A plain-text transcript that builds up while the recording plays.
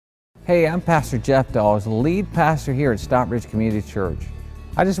Hey, I'm Pastor Jeff Dawes, lead pastor here at Stockbridge Community Church.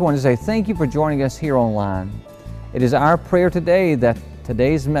 I just want to say thank you for joining us here online. It is our prayer today that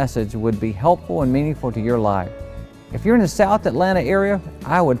today's message would be helpful and meaningful to your life. If you're in the South Atlanta area,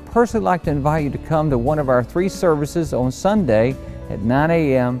 I would personally like to invite you to come to one of our 3 services on Sunday at 9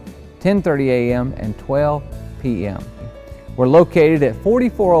 a.m., 10:30 a.m., and 12 p.m. We're located at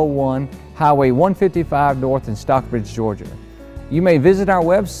 4401 Highway 155 North in Stockbridge, Georgia. You may visit our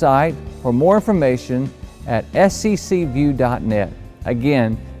website for more information at sccview.net.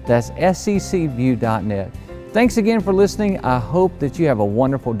 Again, that's sccview.net. Thanks again for listening. I hope that you have a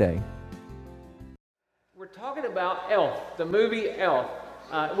wonderful day. We're talking about Elf, the movie Elf,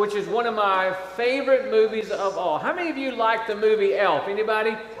 which is one of my favorite movies of all. How many of you like the movie Elf?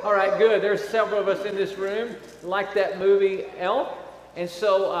 Anybody? All right, good. There's several of us in this room like that movie Elf. And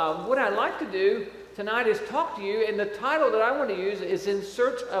so what I'd like to do tonight is talk to you, and the title that I want to use is In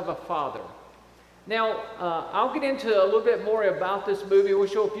Search of a Father. Now, I'll get into a little bit more about this movie. We'll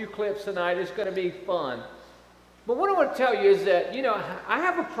show a few clips tonight. It's going to be fun. But what I want to tell you is that, I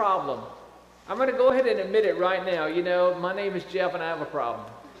have a problem. I'm going to go ahead and admit it right now. My name is Jeff, and I have a problem.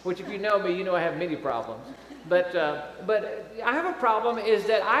 Which, if you know me, you know I have many problems. But I have a problem is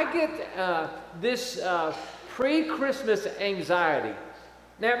that I get this pre-Christmas anxiety.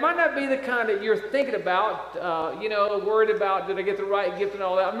 Now, it might not be the kind that you're thinking about, worried about, did I get the right gift and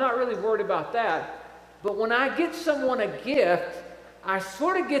all that. I'm not really worried about that. But when I get someone a gift, I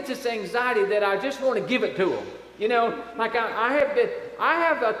sort of get this anxiety that I just want to give it to them. Like I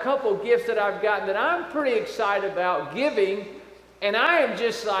have a couple gifts that I've gotten that I'm pretty excited about giving, and I am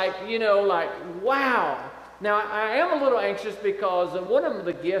just like, wow. Now, I am a little anxious because one of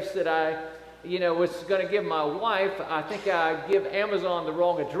the gifts that I was going to give my wife, I think I give Amazon the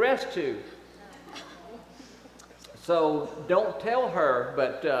wrong address to. So don't tell her,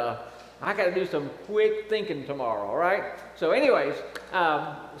 but I got to do some quick thinking tomorrow, all right? So anyways,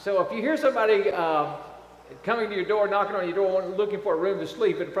 so if you hear somebody coming to your door, knocking on your door, looking for a room to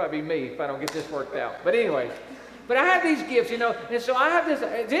sleep, it'll probably be me if I don't get this worked out. But anyways. But I have these gifts, and so I have this.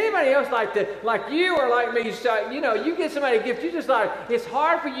 Is anybody else like you or like me? You get somebody a gift, you just it's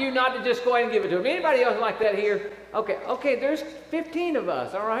hard for you not to just go ahead and give it to them. Anybody else like that here? Okay, there's 15 of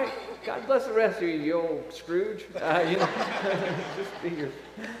us, all right? God bless the rest of you, you old Scrooge. Just be yours.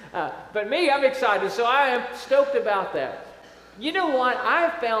 But me, I'm excited, so I am stoked about that. You know what? I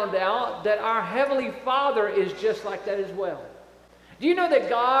have found out that our Heavenly Father is just like that as well. Do you know that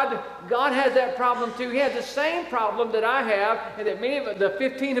God has that problem too? He has the same problem that I have and that many of the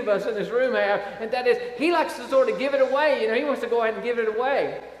 15 of us in this room have, and that is He likes to sort of give it away. He wants to go ahead and give it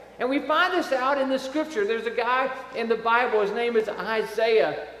away. And we find this out in the Scripture. There's a guy in the Bible, his name is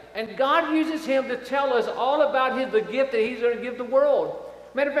Isaiah, and God uses him to tell us all about the gift that He's going to give the world.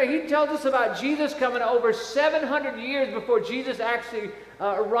 Matter of fact, He tells us about Jesus coming over 700 years before Jesus actually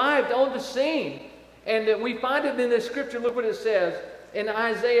arrived on the scene. And we find it in the Scripture. Look what it says. In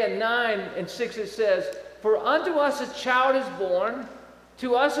Isaiah 9:6 it says, "For unto us a child is born,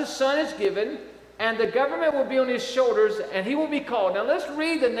 to us a son is given, and the government will be on His shoulders, and He will be called." Now let's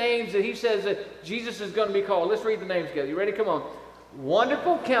read the names that He says that Jesus is going to be called. Let's read the names together. You ready? Come on.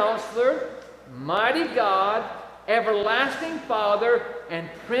 Wonderful Counselor, Mighty God, Everlasting Father, and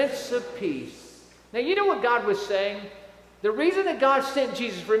Prince of Peace. Now you know what God was saying? The reason that God sent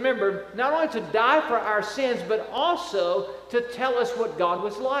Jesus, remember, not only to die for our sins, but also to tell us what God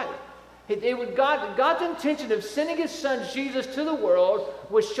was like. God's intention of sending His Son Jesus to the world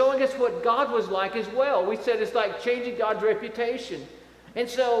was showing us what God was like as well. We said it's like changing God's reputation. And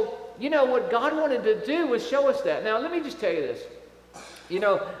so, what God wanted to do was show us that. Now, let me just tell you this.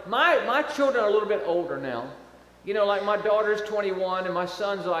 My children are a little bit older now. Like my daughter's 21 and my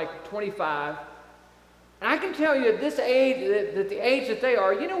son's like 25. And I can tell you at this age, that the age that they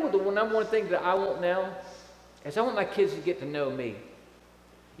are, what the number one thing that I want now is I want my kids to get to know me.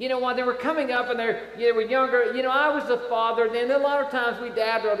 While they were coming up and they were younger, I was the father. And then a lot of times we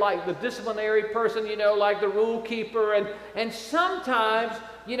dads are like the disciplinary person, like the rule keeper. And sometimes,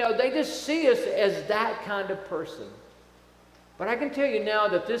 they just see us as that kind of person. But I can tell you now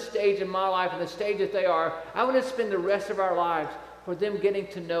that this stage in my life and the stage that they are, I want to spend the rest of our lives for them getting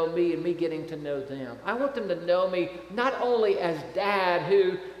to know me and me getting to know them. I want them to know me not only as Dad,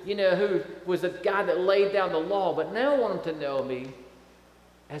 who was the guy that laid down the law, but now I want them to know me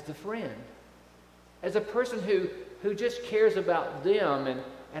as the friend, as a person who just cares about them,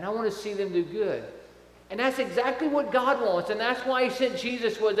 and I want to see them do good. And that's exactly what God wants, and that's why He sent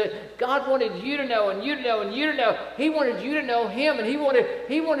Jesus, was that God wanted you to know, and you to know, and you to know. He wanted you to know Him, and He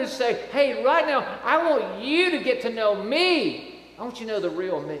wanted to say, hey, right now, I want you to get to know me. I want you to know the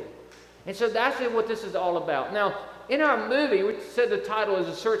real me. And so that's what this is all about. Now, in our movie, we said the title is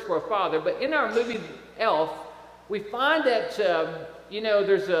A Search for a Father, but in our movie Elf, we find that,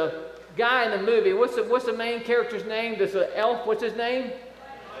 there's a guy in the movie. What's the main character's name? There's an elf. What's his name?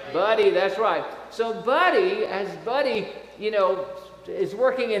 Buddy, that's right. So Buddy, is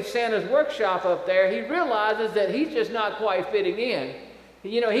working in Santa's workshop up there, he realizes that he's just not quite fitting in.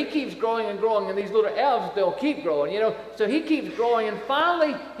 He keeps growing and growing, and these little elves don't keep growing, So he keeps growing, and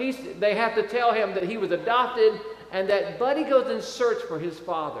finally they have to tell him that he was adopted and that Buddy goes in search for his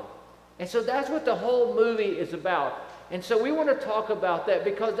father. And so that's what the whole movie is about. And so we want to talk about that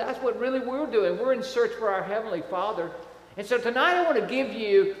because that's what really we're doing. We're in search for our Heavenly Father. And so tonight I want to give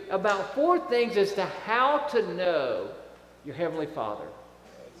you about 4 things as to how to know your Heavenly Father.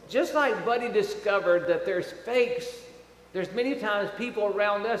 Just like Buddy discovered that there's fakes, there's many times people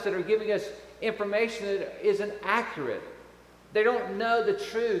around us that are giving us information that isn't accurate. They don't know the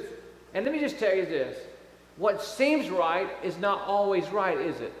truth. And let me just tell you this. What seems right is not always right,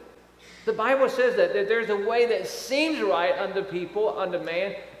 is it? The Bible says that there's a way that seems right unto people, unto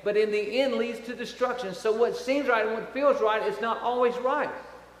man, but in the end leads to destruction. So what seems right and what feels right is not always right.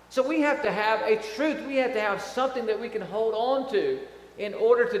 So we have to have a truth. We have to have something that we can hold on to in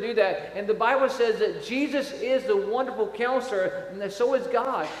order to do that. And the Bible says that Jesus is the wonderful counselor, and so is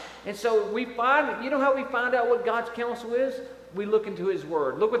God. And so we find, how we find out what God's counsel is? We look into His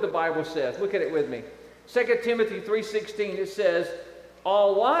Word. Look what the Bible says. Look at it with me. 2 Timothy 3:16, it says,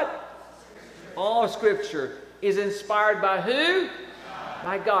 all what? All Scripture is inspired by who?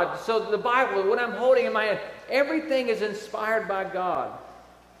 By God. So the Bible, what I'm holding in my hand, everything is inspired by God.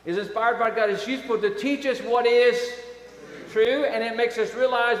 Is inspired by God. It's useful to teach us what is true, and it makes us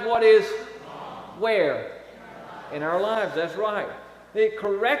realize what is where? In our lives. That's right. It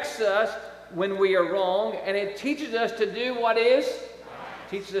corrects us when we are wrong, and it teaches us to do what is?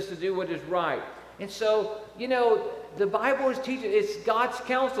 Teaches us to do what is right. And so, the Bible is teaching, it's God's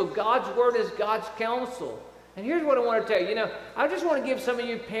counsel. God's Word is God's counsel. And here's what I want to tell you. I just want to give some of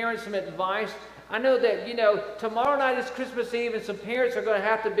you parents some advice. I know that, tomorrow night is Christmas Eve, and some parents are going to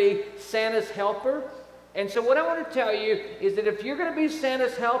have to be Santa's helper. And so what I want to tell you is that if you're going to be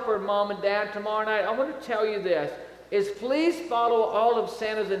Santa's helper, Mom and Dad, tomorrow night, I want to tell you this, is please follow all of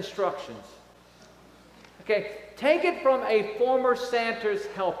Santa's instructions. Okay, take it from a former Santa's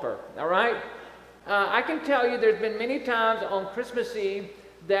helper, all right? I can tell you there's been many times on Christmas Eve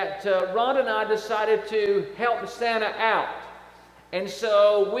that Ron and I decided to help Santa out. And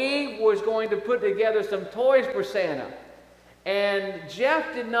so we was going to put together some toys for Santa. And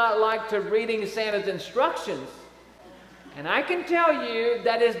Jeff did not like to reading Santa's instructions. And I can tell you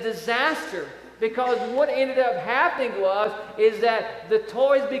that is disaster, because what ended up happening is that the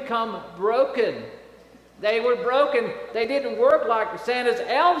toys become broken. They were broken. They didn't work like Santa's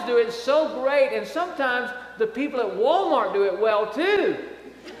elves do it so great. And sometimes the people at Walmart do it well too.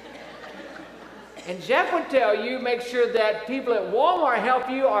 And Jeff would tell you, make sure that people at Walmart help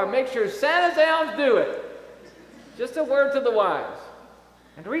you, or make sure Santa's elves do it. Just a word to the wise.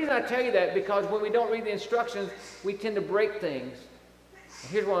 And the reason I tell you that, because when we don't read the instructions, we tend to break things.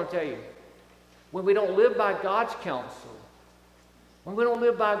 And here's what I'll tell you. When we don't live by God's counsel, when we don't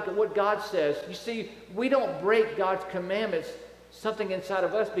live by what God says, you see, we don't break God's commandments. Something inside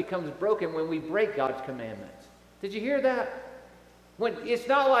of us becomes broken when we break God's commandments. Did you hear that? When it's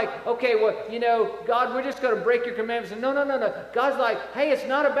not like, okay, well, God, we're just going to break your commandments. No. God's like, hey, it's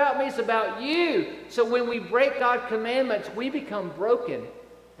not about me, it's about you. So when we break God's commandments, we become broken.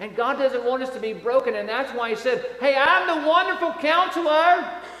 And God doesn't want us to be broken, and that's why He said, hey, I'm the wonderful counselor.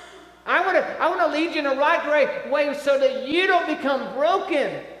 I want to lead you in the right way so that you don't become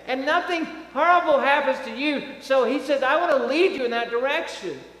broken and nothing horrible happens to you. So He says, I want to lead you in that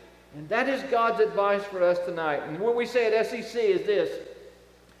direction. And that is God's advice for us tonight. And what we say at SEC is this,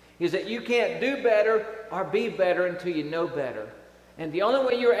 is that you can't do better or be better until you know better. And the only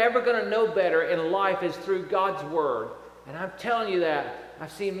way you're ever going to know better in life is through God's Word. And I'm telling you that.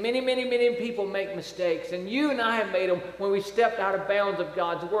 I've seen many, many, many people make mistakes. And you and I have made them when we stepped out of bounds of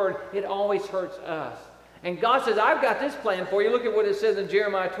God's Word. It always hurts us. And God says, I've got this plan for you. Look at what it says in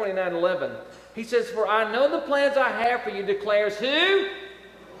Jeremiah 29:11. He says, for I know the plans I have for you, declares who?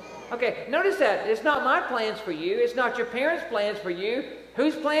 Okay, notice that. It's not my plans for you. It's not your parents' plans for you.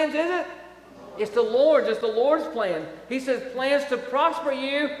 Whose plans is it? It's the Lord's. It's the Lord's plan. He says plans to prosper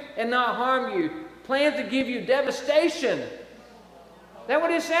you and not harm you. Plans to give you devastation. Is that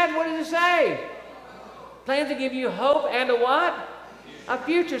what it said? What does it say? Plans to give you hope and a what? A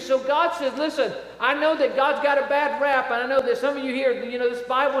future. So God says, listen, I know that God's got a bad rap, and I know that some of you here, you know, this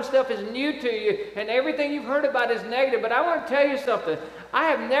Bible stuff is new to you, and everything you've heard about is negative, but I want to tell you something. I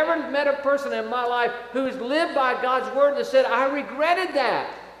have never met a person in my life who's lived by God's word that said, I regretted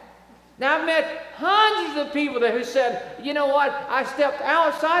that. Now, I've met hundreds of people who said, you know what, I stepped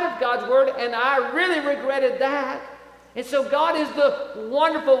outside of God's word, and I really regretted that. And so God is the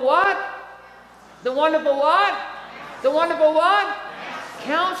wonderful what? The wonderful what? The wonderful what?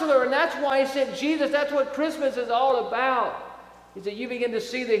 Counselor. And that's why he sent Jesus. That's what Christmas is all about. Is that you begin to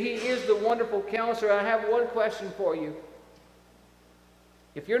see that he is the wonderful counselor. I have one question for you.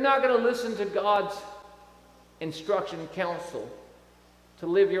 If you're not going to listen to God's instruction and counsel to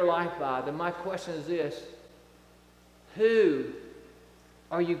live your life by, then my question is this: who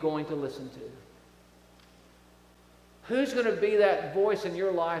are you going to listen to? Who's going to be that voice in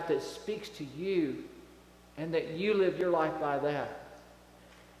your life that speaks to you and that you live your life by that?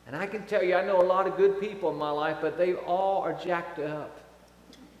 And I can tell you, I know a lot of good people in my life, but they all are jacked up.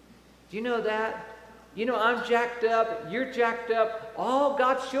 Do you know that? You know, I'm jacked up, you're jacked up, all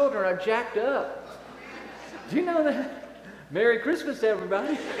God's children are jacked up. Do you know that? Merry Christmas,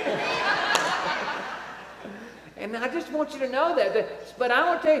 everybody. And I just want you to know that. But I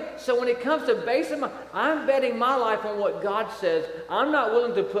want to tell you, so when it comes to basing I'm betting my life on what God says. I'm not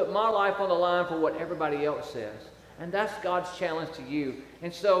willing to put my life on the line for what everybody else says. And that's God's challenge to you.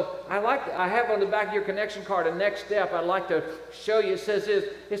 And so I have on the back of your connection card a next step I'd like to show you. It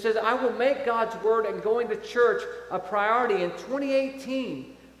says, I will make God's word and going to church a priority in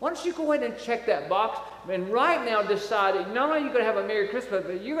 2018. Why don't you go ahead and check that box and right now decide that not only are you going to have a Merry Christmas,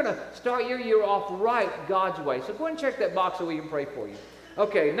 but you're going to start your year off right God's way. So go ahead and check that box so we can pray for you.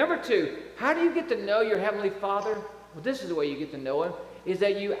 Okay, number 2, how do you get to know your Heavenly Father? Well, this is the way you get to know Him, is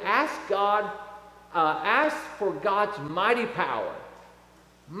that you ask God, ask for God's mighty power.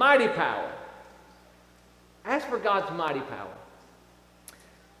 Mighty power. Ask for God's mighty power.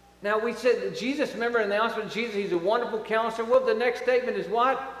 Now we said that Jesus, remember in the announcement of Jesus, He's a wonderful counselor. Well, the next statement is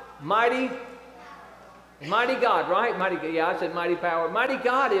what? Mighty God, right? I said mighty power. Mighty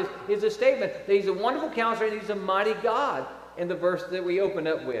God is a statement that He's a wonderful counselor and He's a mighty God in the verse that we opened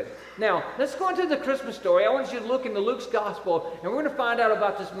up with. Now, let's go into the Christmas story. I want you to look into Luke's gospel, and we're going to find out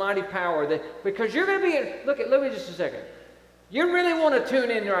about this mighty power. Because you're going to be, look me just a second. You really want to tune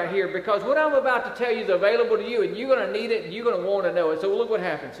in right here, because what I'm about to tell you is available to you, and you're going to need it, and you're going to want to know it. So look what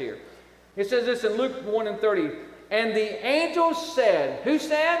happens here. It says this in Luke 1:30. And the angel said, who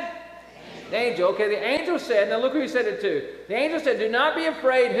said? The angel. Okay, the angel said, now look who he said it to. The angel said, do not be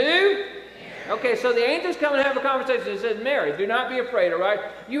afraid. Who? Okay, so the angel's come and have a conversation. He says, Mary, do not be afraid, all right?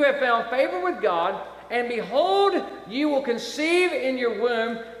 You have found favor with God, and behold, you will conceive in your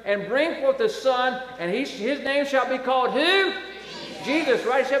womb and bring forth a son, and his name shall be called who? Jesus,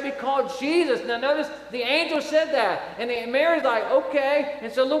 right? It shall be called Jesus. Now notice the angel said that, and Mary's like, okay.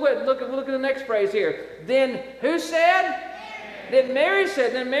 And so look at the next phrase here. Then who said? Then Mary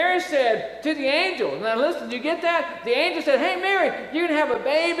said to the angel, now listen, do you get that? The angel said, hey Mary, you're going to have a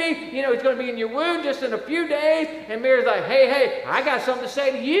baby, you know, he's going to be in your womb just in a few days. And Mary's like, hey, I got something to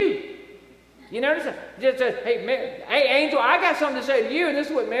say to you. You notice? Just said, hey angel, I got something to say to you. And this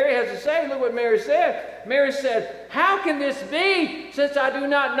is what Mary has to say. Look what Mary said. Mary said, how can this be since I do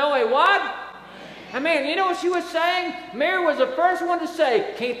not know a what? I mean, you know what she was saying? Mary was the first one to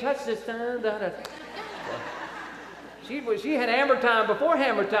say, can't touch this time. She had hammer time before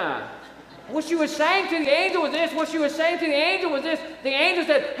hammer time. What she was saying to the angel was this. The angel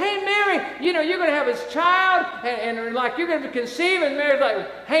said, hey, Mary, you know, you're going to have this child, and like you're going to conceive. And Mary's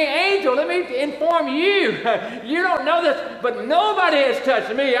like, hey, angel, let me inform you. You don't know this, but nobody has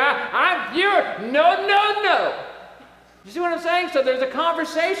touched me. No. You see what I'm saying? So there's a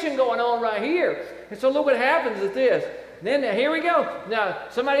conversation going on right here. And so look what happens with this. Then here we go. Now,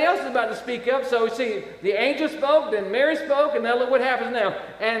 somebody else is about to speak up. So see, the angel spoke, then Mary spoke, and now look what happens now.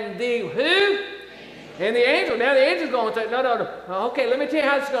 And the who? And the angel. Now the angel's going to say, no. Okay, let me tell you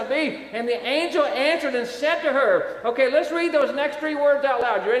how this is going to be. And the angel answered and said to her, okay, let's read those next 3 words out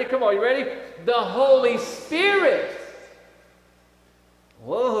loud. You ready? Come on, you ready? The Holy Spirit.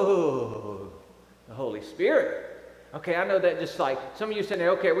 Whoa. The Holy Spirit. Okay, I know that just like, some of you said,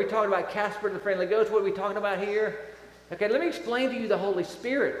 okay, are we talking about Casper the Friendly Ghost? What are we talking about here? Okay, let me explain to you the Holy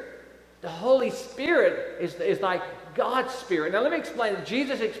Spirit. The Holy Spirit is like God's Spirit. Now let me explain it.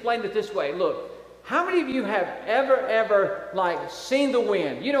 Jesus explained it this way. Look, how many of you have ever like seen the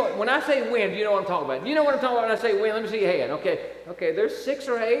wind? You know, when I say wind, you know what I'm talking about. You know what I'm talking about when I say wind? Let me see your hand. Okay, there's 6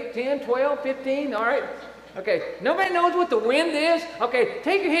 or 8, 10, 12, 15, all right? Okay, nobody knows what the wind is? Okay,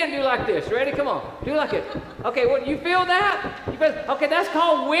 take your hand and do like this. Ready? Come on. Do like it. Okay, what, you feel that? Okay, that's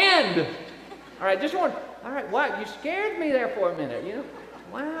called wind. All right, all right, wow, you scared me there for a minute, you know?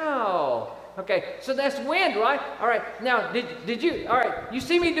 Wow. Okay, so that's wind, right? All right, now, did you, all right, you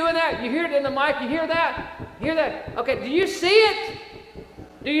see me doing that? You hear it in the mic? You hear that? You hear that? Okay, do you see it?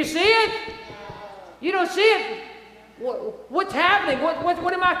 Do you see it? You don't see it. What's happening?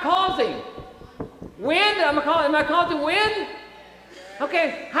 What am I causing? Wind? Am I causing wind?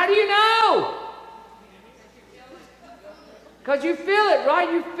 Okay, how do you know? Because you feel it,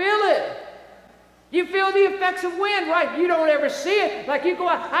 right? You feel it. You feel the effects of wind, right? You don't ever see it. Like you go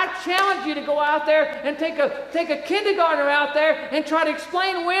out, I challenge you to go out there and take a kindergartner out there and try to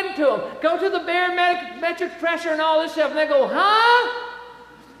explain wind to them. Go to the barometric pressure and all this stuff, and they go, huh?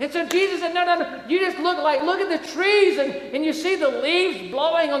 And so Jesus said, no. You just look at the trees and you see the leaves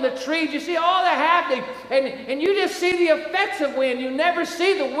blowing on the trees. You see all that happening, and you just see the effects of wind. You never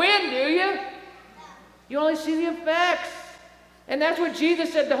see the wind, do you? You only see the effects. And that's what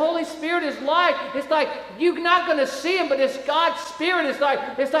Jesus said the Holy Spirit is like. It's like you're not going to see Him, but it's God's Spirit. It's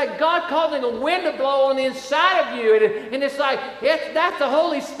like God causing a wind to blow on the inside of you. And it's like, that's the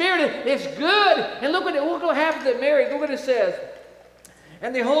Holy Spirit. It's good. And look what happens to Mary. Look what it says.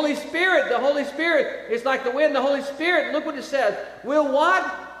 And the Holy Spirit is like the wind. The Holy Spirit, look what it says. Will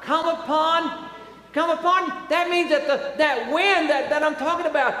what? Come upon. That means that wind that I'm talking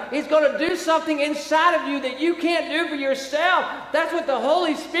about is going to do something inside of you that you can't do for yourself. That's what the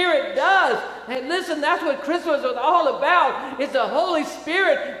Holy Spirit does. And listen, that's what Christmas was all about. Is the Holy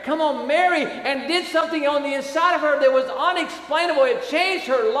Spirit come on Mary and did something on the inside of her that was unexplainable. It changed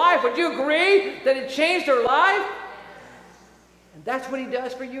her life. Would you agree that it changed her life? And that's what He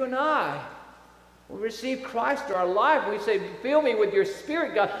does for you and I. We receive Christ to our life. We say, fill me with your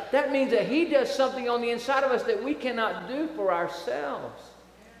Spirit, God. That means that He does something on the inside of us that we cannot do for ourselves.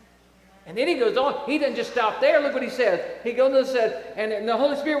 And then He goes on. He doesn't just stop there. Look what He says. He goes and said, and the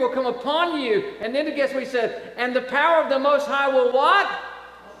Holy Spirit will come upon you. And then guess what He said? And the power of the Most High will what?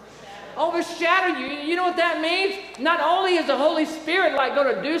 Overshadow you. You know what that means? Not only is the Holy Spirit like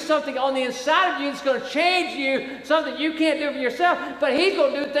going to do something on the inside of you, it's going to change you, something you can't do for yourself, but He's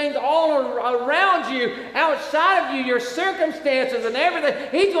going to do things all around you, outside of you, your circumstances and everything.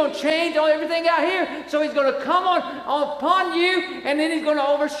 He's going to change everything out here. So He's going to come upon you, and then He's going to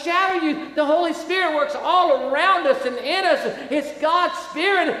overshadow you. The Holy Spirit works all around us and in us. It's God's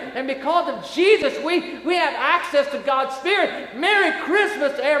Spirit, and because of Jesus, we have access to God's Spirit. Merry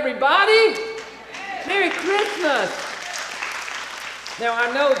Christmas, everybody. Merry Christmas. Now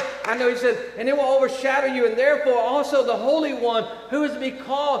I know He said, and it will overshadow you, and therefore also the Holy One who is to be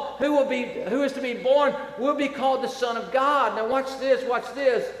born will be called the Son of God. Now watch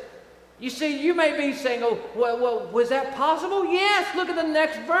this. You see, you may be saying, oh, well, was that possible? Yes, look at the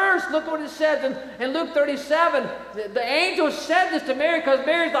next verse. Look what it says in Luke 37. The angel said this to Mary because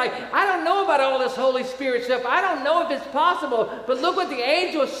Mary's like, I don't know about all this Holy Spirit stuff. I don't know if it's possible. But look what the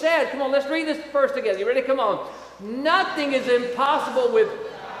angel said. Come on, let's read this first together. You ready? Come on. Nothing is impossible with...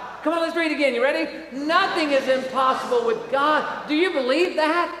 Come on, let's read it again. You ready? Nothing is impossible with God. Do you believe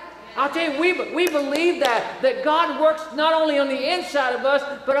that? I'll tell you, we believe that God works not only on the inside of us,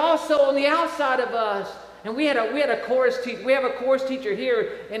 but also on the outside of us. And we have a chorus teacher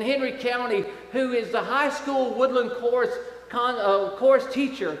here in Henry County who is the high school woodland chorus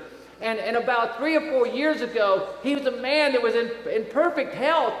teacher. And about 3 or 4 years ago, he was a man that was in perfect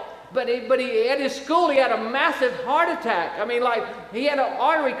health. But he at his school, he had a massive heart attack. I mean, like, he had an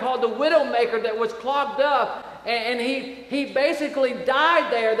artery called the Widowmaker that was clogged up. And he basically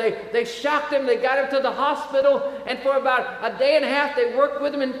died there. They shocked him. They got him to the hospital. And for about a day and a half, they worked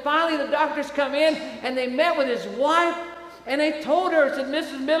with him. And finally, the doctors come in, and they met with his wife. And they told her, said,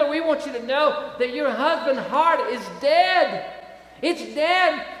 Mrs. Miller, we want you to know that your husband's heart is dead. It's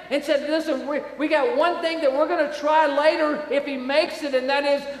dead. And said, listen, we got one thing that we're going to try later if he makes it, and that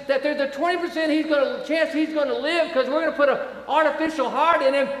is that there's a 20% chance he's going to live because we're going to put an artificial heart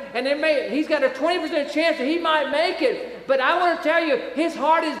in him, and he's got a 20% chance that he might make it. But I want to tell you, his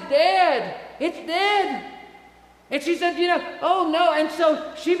heart is dead. It's dead. And she said, oh no. And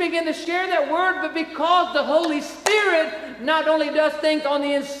so she began to share that word, but because the Holy Spirit not only does things on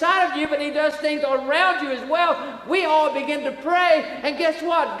the inside of you, but He does things around you as well, we all begin to pray. And guess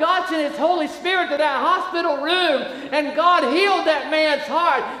what? God sent His Holy Spirit to that hospital room, and God healed that man's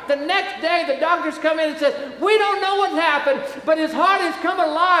heart. The next day, the doctors come in and said, we don't know what happened, but his heart has come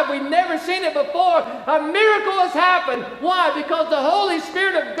alive. We've never seen it before. A miracle has happened. Why? Because the Holy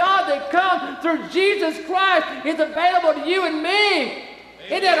Spirit of God that comes through Jesus Christ is available to you and me.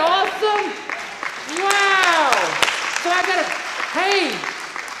 Isn't that awesome? Wow! So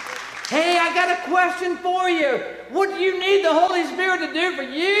hey, I got a question for you. What do you need the Holy Spirit to do for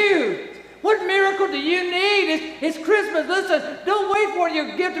you? What miracle do you need? It's Christmas. Listen, don't wait for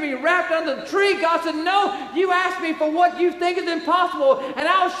your gift to be wrapped under the tree. God said, no, you ask me for what you think is impossible, and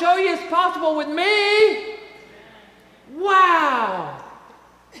I'll show you it's possible with me. Wow.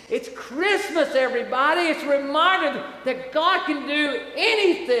 It's Christmas, everybody. It's a reminder that God can do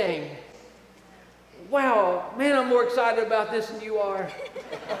anything. Wow, man, I'm more excited about this than you are.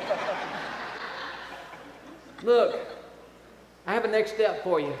 Look, I have a next step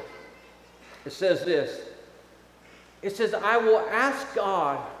for you. It says this. It says, I will ask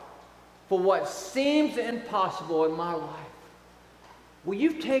God for what seems impossible in my life. Will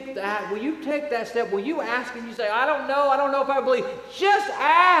you take that? Will you take that step? Will you ask and you say, I don't know if I believe. Just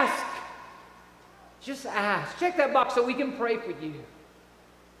ask. Just ask. Check that box so we can pray for you.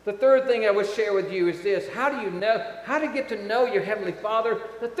 The third thing I would share with you is this. How do you know? How to get to know your Heavenly Father?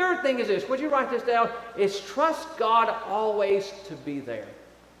 The third thing is this. Would you write this down? Is trust God always to be there.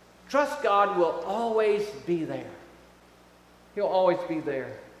 Trust God will always be there. He'll always be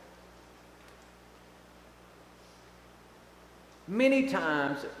there. Many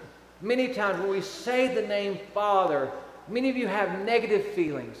times when we say the name Father, many of you have negative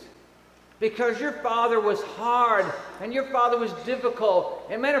feelings because your father was hard and your father was difficult.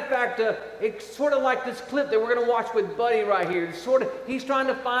 And matter of fact, it's sort of like this clip that we're going to watch with Buddy right here. It's sort of, he's trying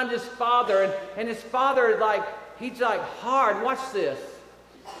to find his father, and his father he's like hard. Watch this.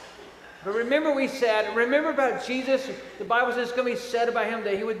 But remember about Jesus, the Bible says it's going to be said about him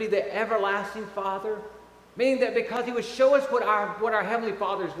that he would be the everlasting Father. Meaning that because he would show us what our Heavenly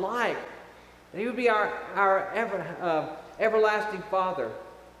Father's like. That he would be our everlasting Father.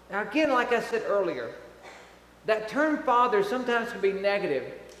 Now again, like I said earlier, that term father sometimes can be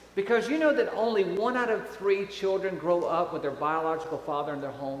negative. Because you know that only 1 out of 3 children grow up with their biological father in their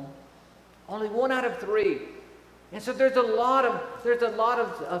home. Only 1 out of 3. And so there's a lot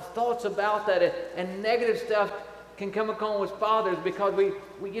of thoughts about that, and negative stuff can come upon with fathers because we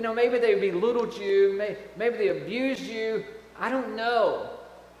maybe they belittled you, maybe they abused you. I don't know,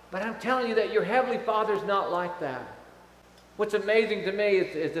 but I'm telling you that your Heavenly Father's not like that. What's amazing to me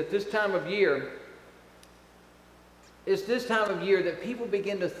is that this time of year, that people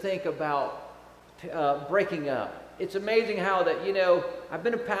begin to think about breaking up. It's amazing how that, I've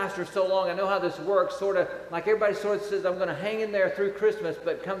been a pastor so long, I know how this works, sort of like everybody sort of says, I'm going to hang in there through Christmas,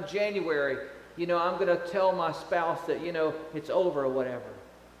 but come January, I'm going to tell my spouse that, it's over or whatever.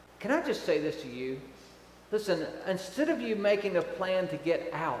 Can I just say this to you? Listen, instead of you making a plan to get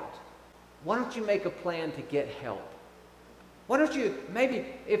out, why don't you make a plan to get help? Why don't you, maybe,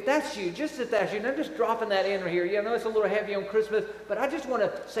 if that's you, and I'm just dropping that in right here. I know it's a little heavy on Christmas, but I just want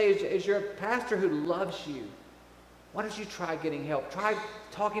to say, as your pastor who loves you, why don't you try getting help? Try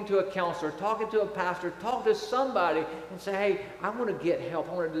talking to a counselor, talking to a pastor, talk to somebody and say, hey, I want to get help.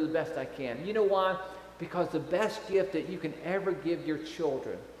 I want to do the best I can. You know why? Because the best gift that you can ever give your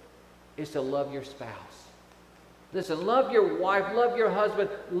children is to love your spouse. Listen, love your wife, love your husband,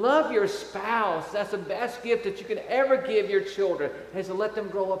 love your spouse. That's the best gift that you can ever give your children, is to let them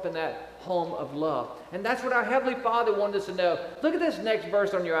grow up in that home of love. And that's what our Heavenly Father wanted us to know. Look at this next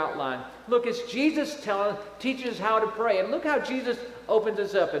verse on your outline. Look, it's Jesus teaches us how to pray. And look how Jesus opens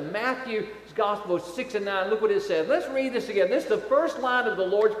us up. In Matthew's Gospel 6 and 9, look what it says. Let's read this together. This is the first line of the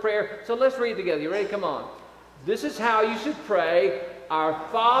Lord's Prayer, so let's read it together. You ready? Come on. This is how you should pray, our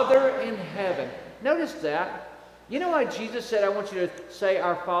Father in heaven. Notice that. You know why Jesus said, I want you to say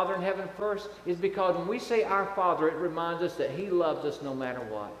our Father in heaven first? Is because when we say our Father, it reminds us that He loves us no matter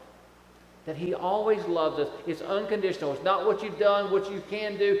what. That He always loves us. It's unconditional. It's not what you've done, what you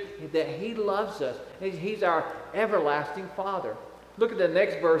can do. That He loves us. He's our everlasting Father. Look at the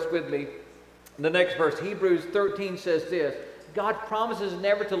next verse with me. The next verse, Hebrews 13 says this. God promises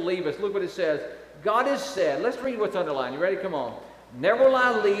never to leave us. Look what it says. God has said, let's read what's underlined. You ready? Come on. Never will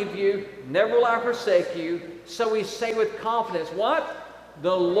I leave you, never will I forsake you. So we say with confidence, what?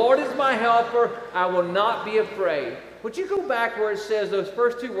 The Lord is my helper, I will not be afraid. Would you go back where it says those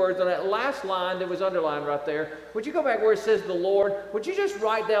first 2 words on that last line that was underlined right there? Would you go back where it says the Lord? Would you just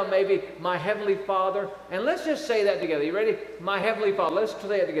write down maybe my Heavenly Father? And let's just say that together. You ready? My Heavenly Father. Let's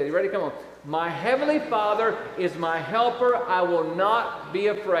say it together. You ready? Come on. My Heavenly Father is my helper. I will not be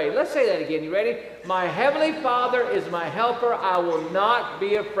afraid. Let's say that again. You ready? My Heavenly Father is my helper. I will not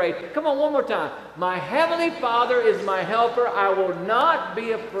be afraid. Come on, one more time. My Heavenly Father is my helper. I will not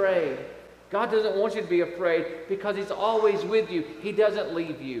be afraid. God doesn't want you to be afraid because He's always with you. He doesn't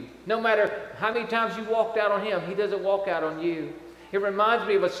leave you. No matter how many times you walked out on Him, He doesn't walk out on you. It reminds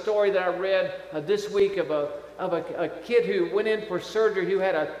me of a story that I read this week of a kid who went in for surgery, who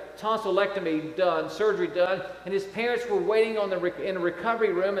had a tonsillectomy done, surgery done, and his parents were waiting in a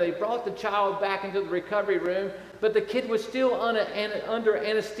recovery room, and they brought the child back into the recovery room, but the kid was still under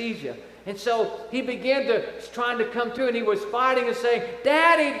anesthesia. And so he began trying to come to, and he was fighting and saying,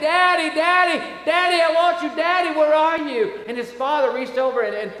 "Daddy, Daddy, Daddy, Daddy, I want you, Daddy, where are you?" And his father reached over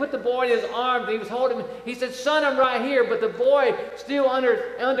and put the boy in his arms, and he was holding him. He said, "Son, I'm right here." But the boy, still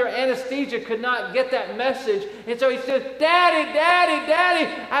under anesthesia, could not get that message. And so he said, "Daddy, Daddy, Daddy,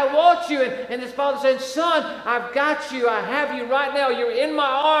 I want you." And his father said, "Son, I've got you. I have you right now. You're in my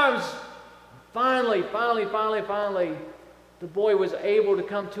arms." Finally, the boy was able to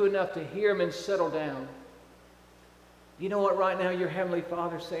come to enough to hear him and settle down. You know what right now your Heavenly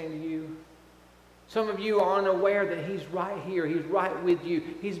Father's saying to you? Some of you are unaware that He's right here. He's right with you.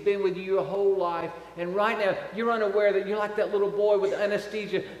 He's been with you your whole life. And right now, you're unaware that you're like that little boy with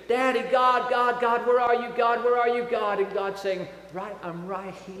anesthesia. "Daddy, God, God, God, where are you, God? Where are you, God?" And God's saying, I'm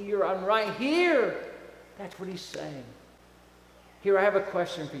right here. I'm right here. That's what He's saying. Here, I have a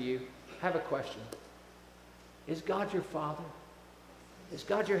question for you. I have a question. Is God your Father? Is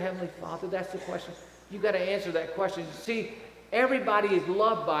God your Heavenly Father? That's the question. You've got to answer that question. See, everybody is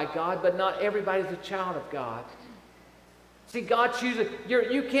loved by God, but not everybody is a child of God. See, God chooses.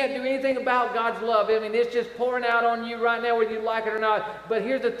 You can't do anything about God's love. I mean, it's just pouring out on you right now, whether you like it or not. But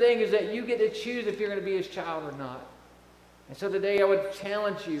here's the thing, is that you get to choose if you're going to be His child or not. And so today I would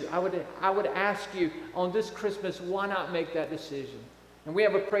challenge you. I would ask you on this Christmas, why not make that decision? And we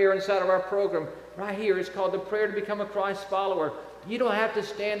have a prayer inside of our program right here. It's called the prayer to become a Christ follower. You don't have to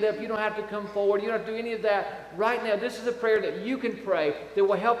stand up. You don't have to come forward. You don't have to do any of that. Right now, this is a prayer that you can pray that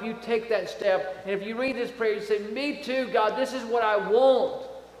will help you take that step. And if you read this prayer, you say, "Me too, God, this is what I want."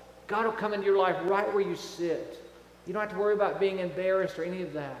 God will come into your life right where you sit. You don't have to worry about being embarrassed or any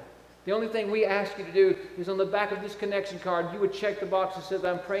of that. The only thing we ask you to do is on the back of this connection card, you would check the box that says,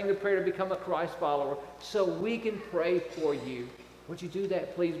 "I'm praying the prayer to become a Christ follower," so we can pray for you. Would you do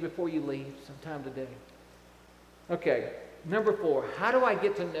that, please, before you leave sometime today? Okay, number 4, how do I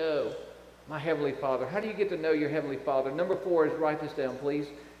get to know my Heavenly Father? How do you get to know your Heavenly Father? Number 4 is, write this down, please.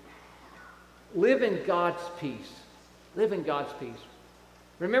 Live in God's peace. Live in God's peace.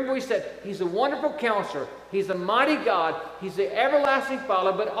 Remember, we said He's a wonderful counselor. He's a mighty God. He's the everlasting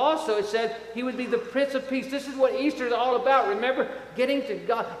Father. But also it said He would be the Prince of Peace. This is what Easter is all about. Remember, getting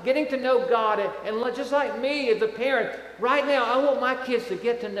to know God. And just like me as a parent, right now I want my kids to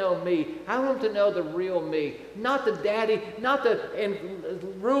get to know me. I want them to know the real me. Not the daddy, not the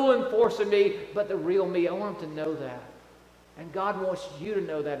rule enforcer me, but the real me. I want them to know that. And God wants you to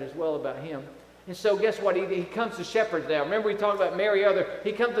know that as well about Him. And so guess what? He comes to Shepherd's Dale. Remember we talked about Mary Other.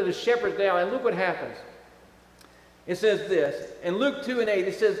 He comes to the Shepherd's Dale, and look what happens. It says this, in Luke 2:8,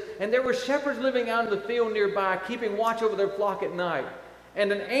 it says, "And there were shepherds living out in the field nearby, keeping watch over their flock at night.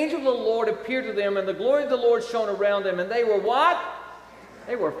 And an angel of the Lord appeared to them, and the glory of the Lord shone around them. And they were" what?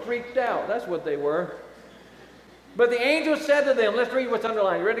 They were freaked out. That's what they were. "But the angel said to them," let's read what's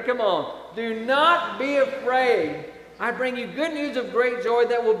underlined. You ready? Come on. "Do not be afraid. I bring you good news of great joy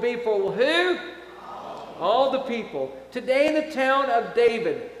that will be for" who? All the people. "Today in the town of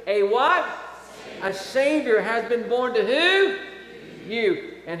David, a" what? "A Savior has been born to" who?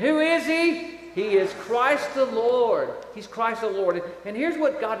 You. And who is He? He is Christ the Lord. He's Christ the Lord. And here's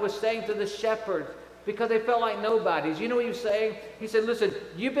what God was saying to the shepherds, because they felt like nobodies. You know what He was saying? He said, "Listen,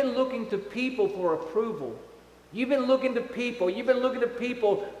 you've been looking to people for approval. You've been looking to people. You've been looking to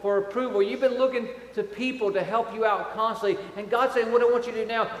people for approval. You've been looking to people to help you out constantly." And God's saying, what I want you to do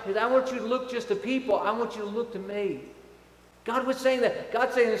now is I want you to look just to people. I want you to look to me. God was saying that.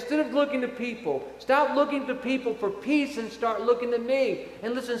 God's saying, instead of looking to people, stop looking to people for peace and start looking to me.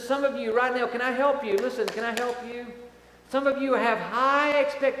 And listen, some of you right now, can I help you? Listen, can I help you? Some of you have high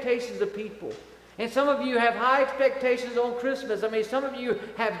expectations of people. And some of you have high expectations on Christmas. I mean, some of you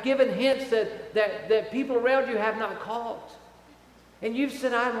have given hints that people around you have not caught. And you've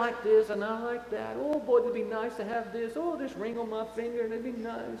said, "I like this and I like that. Oh, boy, it'd be nice to have this. Oh, this ring on my finger, and it'd be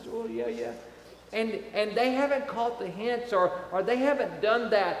nice. Oh, yeah, yeah." And they haven't caught the hints, or they haven't done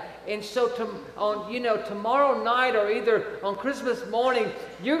that. And so tomorrow night, or either on Christmas morning,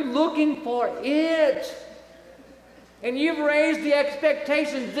 you're looking for it. And you've raised the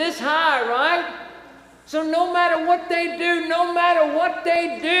expectations this high, right? So no matter what they do,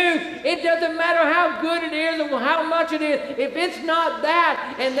 it doesn't matter how good it is or how much it is. If it's not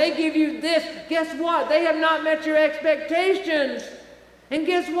that and they give you this, guess what? They have not met your expectations. And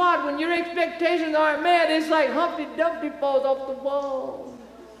guess what? When your expectations aren't met, it's like Humpty Dumpty falls off the wall.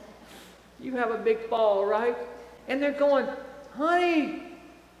 You have a big fall, right? And they're going, honey,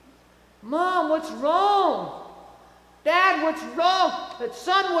 Mom, what's wrong? Dad, what's wrong?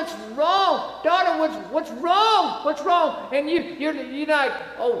 Son, what's wrong? Daughter, what's wrong? What's wrong? And you're like,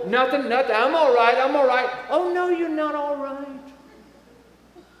 oh, nothing. I'm all right. Oh, no, you're not all right.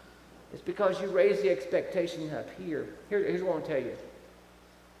 It's because you raise the expectation up here. Here's what I want to tell you.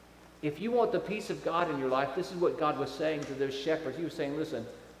 If you want the peace of God in your life, this is what God was saying to those shepherds. He was saying, listen,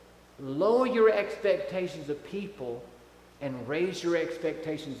 lower your expectations of people and raise your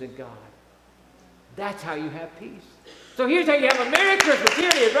expectations in God. That's how you have peace. So here's how you have a Merry Christmas. Here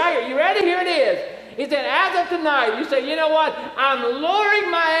it is, right here. You ready? Here it is. He said, as of tonight, you say, you know what? I'm lowering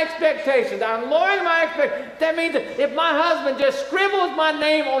my expectations. That means that if my husband just scribbles my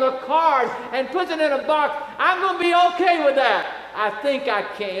name on a card and puts it in a box, I'm going to be okay with that. I think I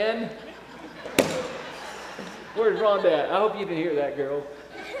can. Where's Rhonda at? I hope you didn't hear that, girl.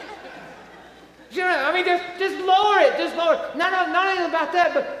 You know, I mean, just lower it. Not only about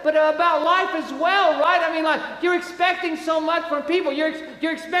that, but about life as well, right? I mean, like, you're expecting so much from people. You're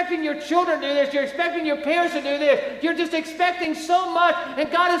expecting your children to do this. You're expecting your parents to do this. You're just expecting so much. And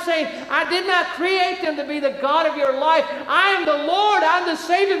God is saying, I did not create them to be the God of your life. I am the Lord. I'm the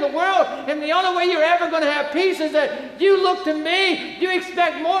Savior of the world. And the only way you're ever going to have peace is that you look to me. You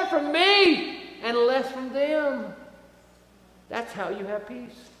expect more from me and less from them. That's how you have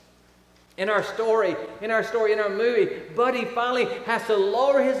peace. In our movie, Buddy finally has to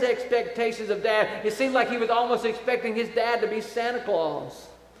lower his expectations of Dad. It seemed like he was almost expecting his dad to be Santa Claus.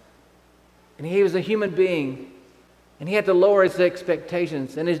 And he was a human being. And he had to lower his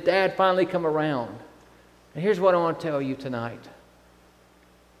expectations. And his dad finally come around. And here's what I want to tell you tonight.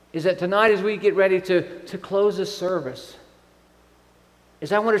 Is that tonight as we get ready to close this service,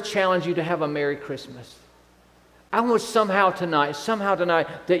 is I want to challenge you to have a Merry Christmas. I want somehow tonight,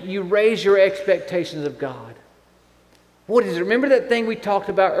 that you raise your expectations of God. What is it? Remember that thing we talked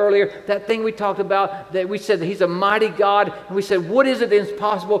about earlier? That thing we talked about that we said that He's a mighty God. And we said, what is it that's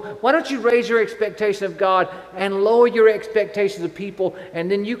possible? Why don't you raise your expectation of God and lower your expectations of people, and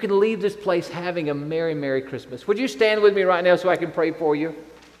then you can leave this place having a Merry, Merry Christmas. Would you stand with me right now so I can pray for you?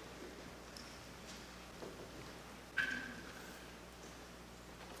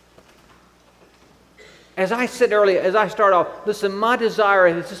 As I said earlier, as I start off, listen, my desire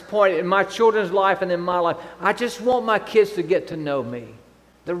at this point in my children's life and in my life, I just want my kids to get to know me.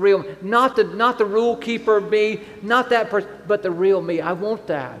 The real, not the rule keeper me, not that person, but the real me. I want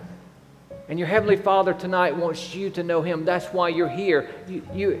that. And your Heavenly Father tonight wants you to know Him. That's why you're here.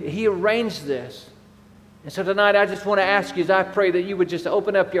 He arranged this. And so tonight I just want to ask you, as I pray, that you would just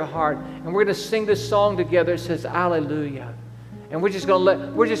open up your heart. And we're going to sing this song together. It says, Alleluia. And we're just going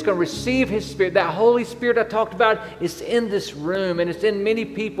to receive His Spirit. That Holy Spirit I talked about is in this room, and it's in many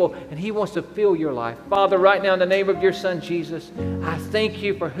people, and He wants to fill your life. Father, right now in the name of your Son Jesus, I thank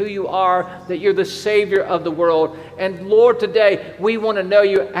you for who you are, that you're the Savior of the world. And Lord, today we want to know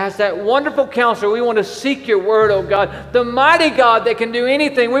you as that wonderful counselor. We want to seek your word, oh God, the mighty God that can do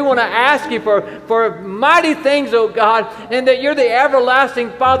anything. We want to ask you for mighty things, oh God, and that you're the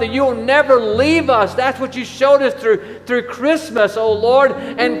everlasting Father. You'll never leave us. That's what you showed us through Christmas. Oh Lord,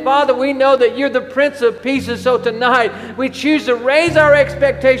 and Father, we know that you're the Prince of Peace, and so tonight we choose to raise our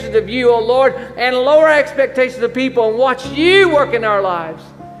expectations of you, oh Lord, and lower our expectations of people and watch you work in our lives.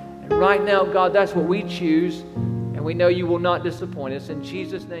 And right now, God, that's what we choose, and we know you will not disappoint us. In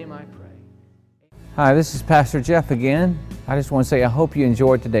Jesus' name I pray. Hi, this is Pastor Jeff again. I just want to say I hope you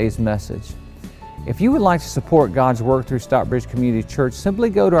enjoyed today's message. If you would like to support God's work through Stockbridge Community Church,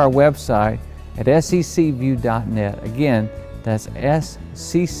 simply go to our website at seccview.net. Again, that's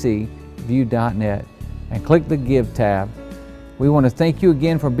seccview.net, and click the Give tab. We want to thank you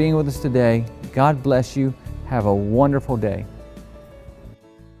again for being with us today. God bless you. Have a wonderful day.